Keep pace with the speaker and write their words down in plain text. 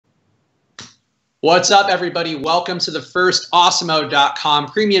What's up, everybody? Welcome to the first Awesemo.com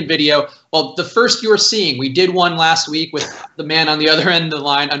premium video. Well, the first you're seeing. We did one last week with the man on the other end of the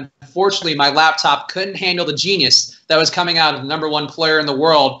line. Unfortunately, my laptop couldn't handle the genius that was coming out of the #1 player in the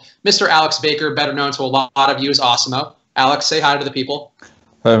world, Mr. Alex Baker, better known to a lot of you as Awesemo. Alex, say hi to the people.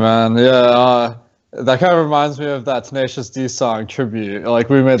 Hey, man. Yeah, that kind of reminds me of that Tenacious D song, Tribute. Like,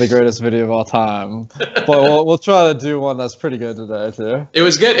 we made the greatest video of all time. But we'll try to do one that's pretty good today, too. It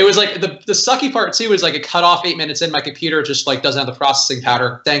was good. It was like the sucky part, too, is like it cut off 8 minutes in. My computer just like doesn't have the processing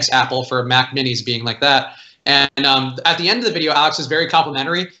power. Thanks, Apple, for Mac Minis being like that. And at the end of the video, Alex was very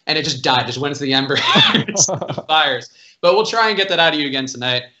complimentary, and it just died. Just went into the ember fires. But we'll try and get that out of you again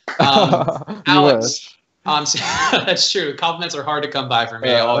tonight. Alex, that's true. Compliments are hard to come by for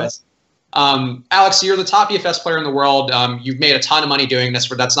me, always. Alex, you're the top EFS player in the world. You've made a ton of money doing this.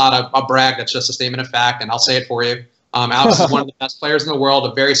 That's not a brag. That's just a statement of fact, and I'll say it for you. Alex is one of the best players in the world,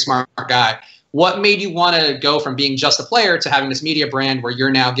 a very smart guy. What made you want to go from being just a player to having this media brand where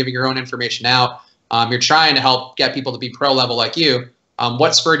you're now giving your own information out? You're trying to help get people to be pro level like you.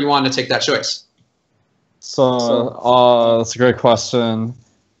 What spurred you on to take that choice? So that's a great question.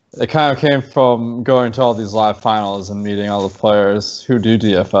 It kind of came from going to all these live finals and meeting all the players who do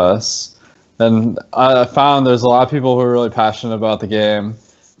DFS. And I found there's a lot of people who are really passionate about the game.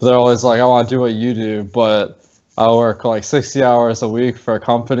 But they're always like, I want to do what you do, but I work like 60 hours a week for a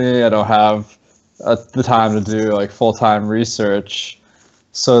company. I don't have the time to do like full-time research.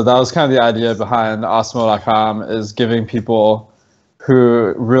 So that was kind of the idea behind Awesemo.com, is giving people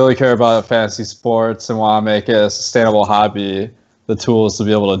who really care about fantasy sports and want to make it a sustainable hobby the tools to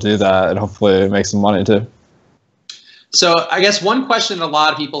be able to do that and hopefully make some money too. So I guess one question that a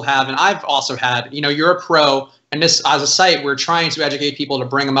lot of people have, and I've also had, you're a pro, and this as a site, we're trying to educate people to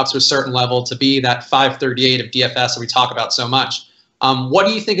bring them up to a certain level to be that 538 of DFS that we talk about so much. What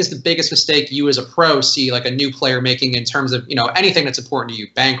do you think is the biggest mistake you as a pro see like a new player making in terms of, anything that's important to you,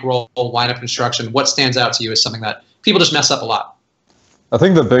 bankroll, lineup construction? What stands out to you as something that people just mess up a lot? I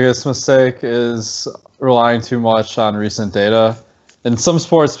think the biggest mistake is relying too much on recent data. In some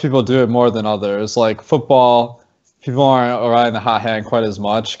sports, people do it more than others. Like football, people aren't riding the hot hand quite as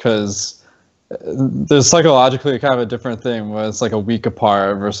much because there's psychologically kind of a different thing where it's like a week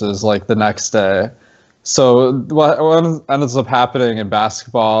apart versus like the next day. So what ends up happening in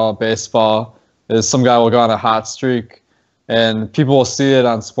basketball, baseball, is some guy will go on a hot streak and people will see it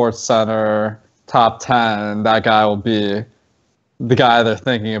on SportsCenter, top 10, and that guy will be the guy they're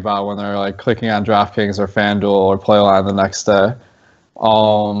thinking about when they're like clicking on DraftKings or FanDuel or Playline the next day.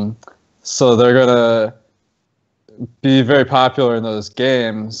 So they're going to be very popular in those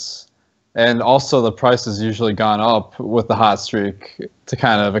games. And also the price has usually gone up with the hot streak to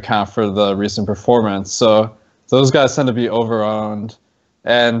kind of account for the recent performance. So those guys tend to be over-owned,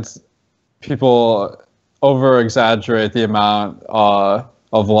 and people over-exaggerate the amount of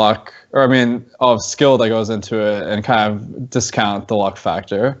luck, of skill that goes into it, and kind of discount the luck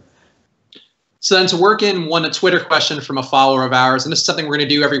factor. So then to work in a Twitter question from a follower of ours, and this is something we're going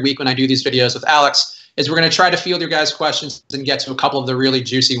to do every week when I do these videos with Alex, is we're going to try to field your guys' questions and get to a couple of the really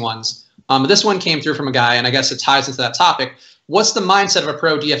juicy ones. This one came through from a guy, and I guess it ties into that topic. What's the mindset of a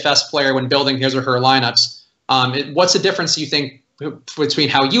pro DFS player when building his or her lineups? What's the difference, you think, between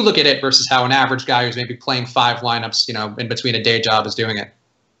how you look at it versus how an average guy who's maybe playing 5 lineups, in between a day job is doing it?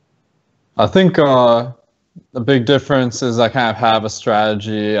 I think the big difference is I kind of have a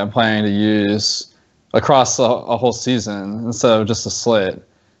strategy I'm planning to use across a whole season instead of just a slate.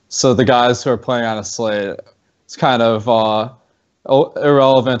 So the guys who are playing on a slate, it's kind of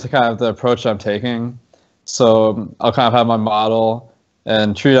irrelevant to kind of the approach I'm taking. So I'll kind of have my model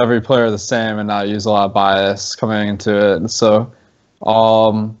and treat every player the same and not use a lot of bias coming into it. And so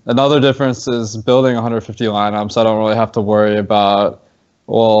another difference is building 150 lineups. I don't really have to worry about,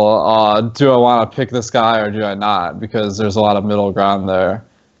 do I want to pick this guy or do I not? Because there's a lot of middle ground there.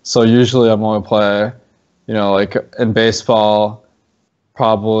 So usually I'm going to play, like in baseball,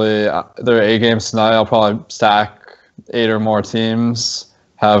 probably their 8 games tonight, I'll probably stack 8 or more teams,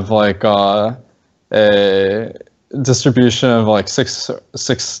 have like a distribution of like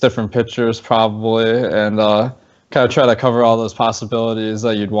six different pitchers probably, and kind of try to cover all those possibilities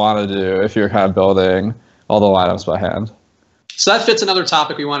that you'd want to do if you're kind of building all the lineups by hand. So that fits another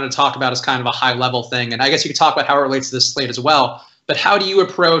topic we wanted to talk about as kind of a high-level thing, and I guess you could talk about how it relates to this slate as well. But how do you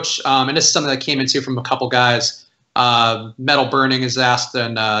approach, and this is something that came into from a couple guys, Metal Burning is asked,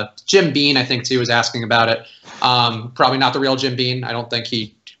 and Jim Bean, I think, too, was asking about it. Probably not the real Jim Bean. I don't think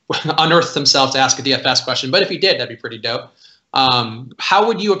he unearthed himself to ask a DFS question, but if he did, that'd be pretty dope. How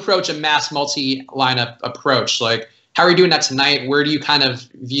would you approach a mass multi-lineup approach? Like, How are you doing that tonight? Where do you kind of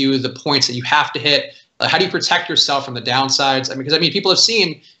view the points that you have to hit? How do you protect yourself from the downsides? I mean, because people have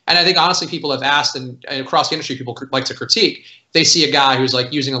seen, and I think honestly people have asked, and across the industry people like to critique. They see a guy who's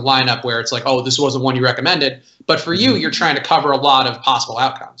like using a lineup where it's like, oh, this wasn't one you recommended, but for you, you're trying to cover a lot of possible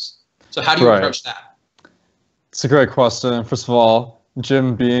outcomes. So how do you approach that? It's a great question. First of all,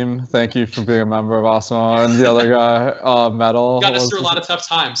 Jim Beam, thank you for being a member of Awesemo, and the other guy, Metal. Got us through a lot of tough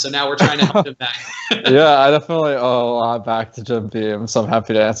times, so now we're trying to help him back. Yeah, I definitely owe a lot back to Jim Beam, so I'm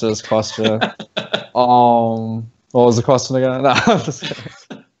happy to answer this question. What was the question again? No, I'm just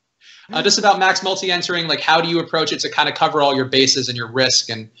kidding. Just about max multi-entering, like how do you approach it to kind of cover all your bases and your risk?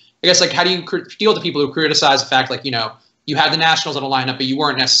 And I guess like how do you deal with the people who criticize the fact like, you had the Nationals on a lineup,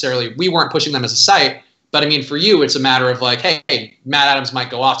 but we weren't pushing them as a site. But I mean, for you, it's a matter of like, hey, Matt Adams might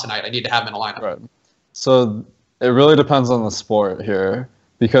go off tonight. I need to have him in a lineup. Right. So it really depends on the sport here,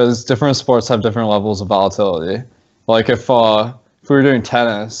 because different sports have different levels of volatility. Like if we were doing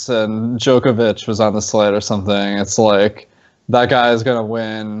tennis and Djokovic was on the slate or something, it's like that guy is going to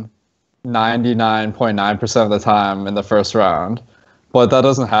win 99.9% of the time in the first round. But that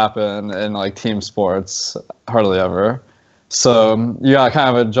doesn't happen in like team sports hardly ever. So you got to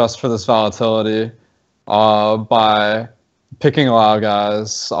kind of adjust for this volatility by picking a lot of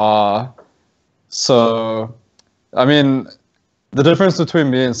guys. So, I mean, the difference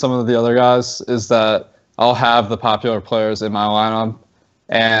between me and some of the other guys is that I'll have the popular players in my lineup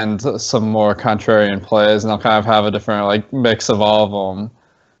and some more contrarian plays, and I'll kind of have a different like mix of all of them.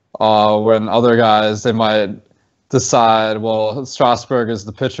 When other guys, they might decide, well, Strasburg is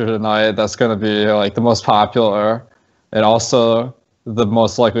the pitcher tonight. That's going to be like the most popular and also the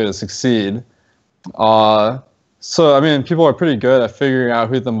most likely to succeed. So, I mean, people are pretty good at figuring out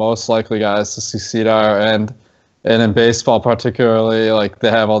who the most likely guys to succeed are. And in baseball particularly, like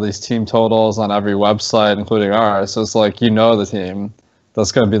they have all these team totals on every website, including ours. So it's like, the team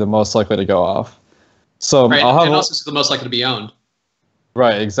that's going to be the most likely to go off. So right. And also the most likely to be owned.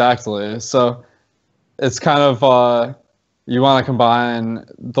 Right, exactly. So it's kind of, you want to combine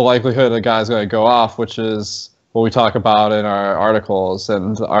the likelihood a guy's going to go off, which is what we talk about in our articles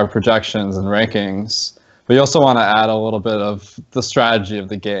and our projections and rankings. But you also want to add a little bit of the strategy of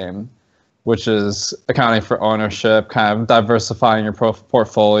the game, which is accounting for ownership, kind of diversifying your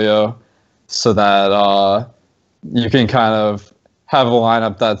portfolio so that you can kind of have a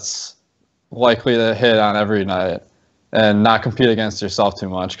lineup that's likely to hit on every night and not compete against yourself too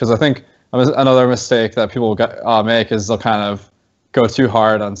much. Because I think another mistake that people make is they'll kind of go too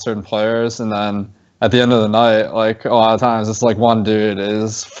hard on certain players, and then at the end of the night, like a lot of times, it's like one dude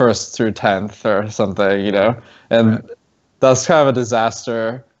is 1st through 10th or something, and that's kind of a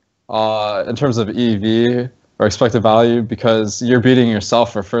disaster in terms of EV or expected value, because you're beating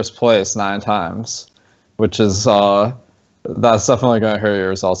yourself for first place 9 times, which is that's definitely going to hurt your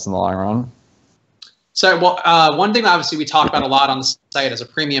results in the long run. So, one thing that obviously we talk about a lot on the site as a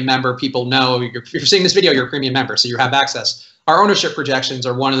premium member, people know if you're seeing this video, you're a premium member, so you have access. Our ownership projections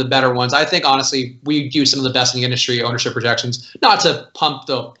are one of the better ones. I think, honestly, we do some of the best in the industry, ownership projections, not to pump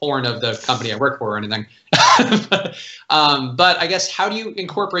the horn of the company I work for or anything. but I guess, how do you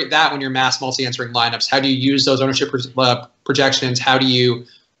incorporate that when you're mass multi-entering lineups? How do you use those ownership projections? How do you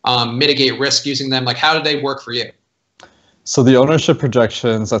mitigate risk using them? Like, how do they work for you? So the ownership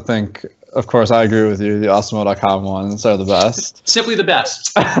projections, I think, of course, I agree with you. The Awesemo.com ones are the best. Simply the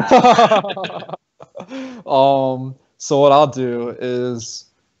best. So what I'll do is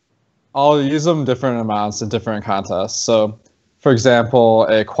I'll use them different amounts in different contests. So, for example,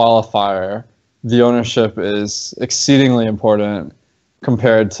 a qualifier, the ownership is exceedingly important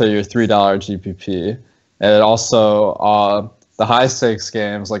compared to your $3 GPP. And also, the high stakes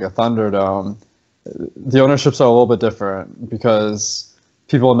games like a Thunderdome, the ownerships are a little bit different because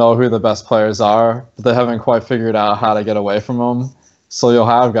people know who the best players are, but they haven't quite figured out how to get away from them. So you'll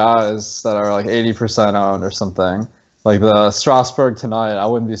have guys that are like 80% owned or something. Like the Strasburg tonight, I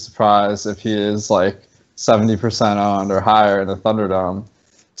wouldn't be surprised if he is like 70% owned or higher in the Thunderdome.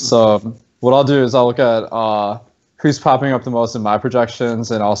 So what I'll do is I'll look at who's popping up the most in my projections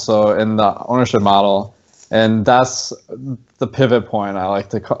and also in the ownership model. And that's the pivot point I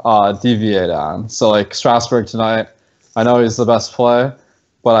like to deviate on. So like Strasburg tonight, I know he's the best play,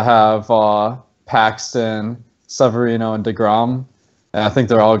 but I have Paxton, Severino, and DeGrom, and I think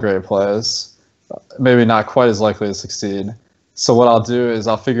they're all great plays. Maybe not quite as likely to succeed. So what I'll do is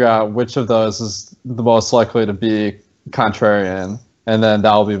I'll figure out which of those is the most likely to be contrarian, and then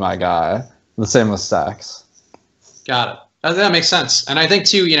that'll be my guy. The same with stacks. Got it. That makes sense. And I think,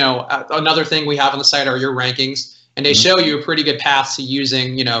 too, another thing we have on the site are your rankings, and they show you a pretty good path to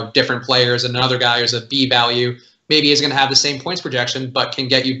using, different players. And another guy who's a B value maybe is going to have the same points projection, but can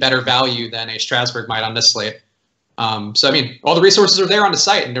get you better value than a Strasburg might on this slate. So, I mean, all the resources are there on the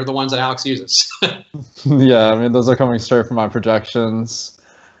site, and they're the ones that Alex uses. Yeah, I mean, those are coming straight from my projections.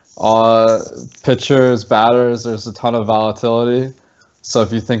 Pitchers, batters, there's a ton of volatility. So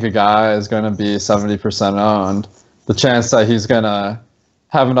if you think a guy is going to be 70% owned, the chance that he's going to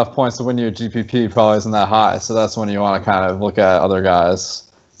have enough points to win you a GPP probably isn't that high. So that's when you want to kind of look at other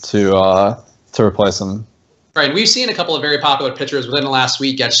guys to replace him. Right, and we've seen a couple of very popular pitchers within the last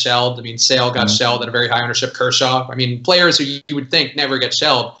week get shelled. I mean, Sale got shelled at a very high ownership. Kershaw. I mean, players who you would think never get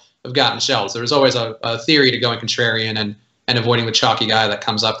shelled have gotten shelled. So there's always a theory to going contrarian and avoiding the chalky guy that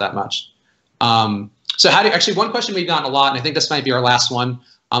comes up that much. So actually, one question we've gotten a lot, and I think this might be our last one.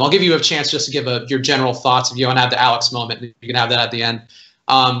 I'll give you a chance just to give your general thoughts. If you want to have the Alex moment, you can have that at the end.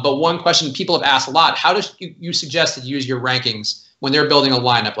 But one question people have asked a lot, how do you suggest to use your rankings when they're building a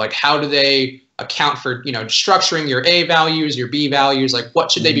lineup? Like, how do they account for, structuring your A values, your B values? Like,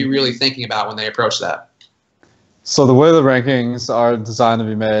 what should they be really thinking about when they approach that? So the way the rankings are designed to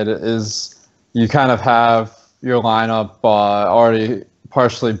be made is you kind of have your lineup already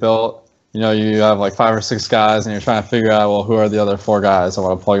partially built. You have like 5 or 6 guys, and you're trying to figure out, well, who are the other 4 guys I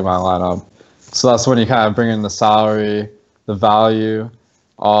want to plug in my lineup. So that's when you kind of bring in the salary, the value.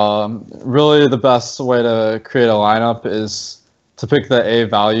 Really, the best way to create a lineup is to pick the A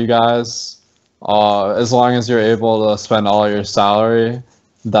value guys. As long as you're able to spend all your salary,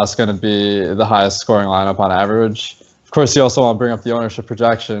 that's going to be the highest scoring lineup on average. Of course, you also want to bring up the ownership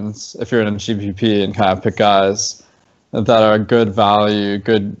projections if you're in a GPP and kind of pick guys that are good value,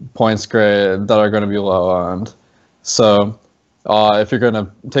 good points grade, that are going to be low owned. So if you're going to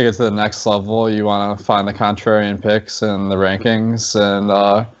take it to the next level, you want to find the contrarian picks and the rankings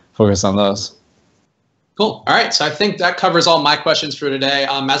and focus on those. Cool. All right. So I think that covers all my questions for today.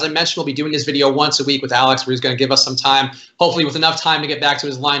 As I mentioned, we'll be doing this video once a week with Alex, where he's going to give us some time, hopefully with enough time to get back to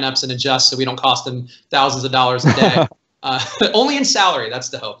his lineups and adjust so we don't cost him thousands of dollars a day. Only in salary. That's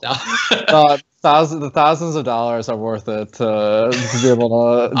the hope. The thousands of dollars are worth it to be able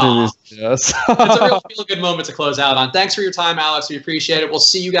to do these videos. It's a real feel-good moment to close out on. Thanks for your time, Alex. We appreciate it. We'll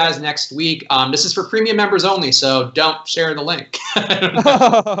see you guys next week. This is for premium members only, so don't share the link.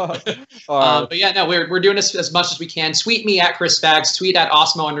 But yeah, no, we're doing this as much as we can. Tweet me at Chris Fags. Tweet at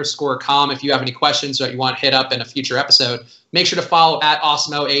Awesemo_com if you have any questions that you want hit up in a future episode. Make sure to follow at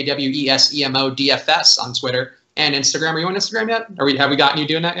Awesemo, AWESEMO DFS on Twitter and Instagram. Are you on Instagram yet? Have we gotten you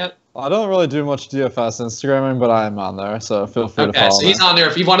doing that yet? I don't really do much DFS Instagramming, but I am on there, so feel free to follow. Okay, so he's on there.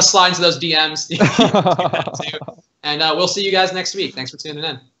 If you want to slide into those DMs, you can do that too. And we'll see you guys next week. Thanks for tuning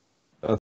in.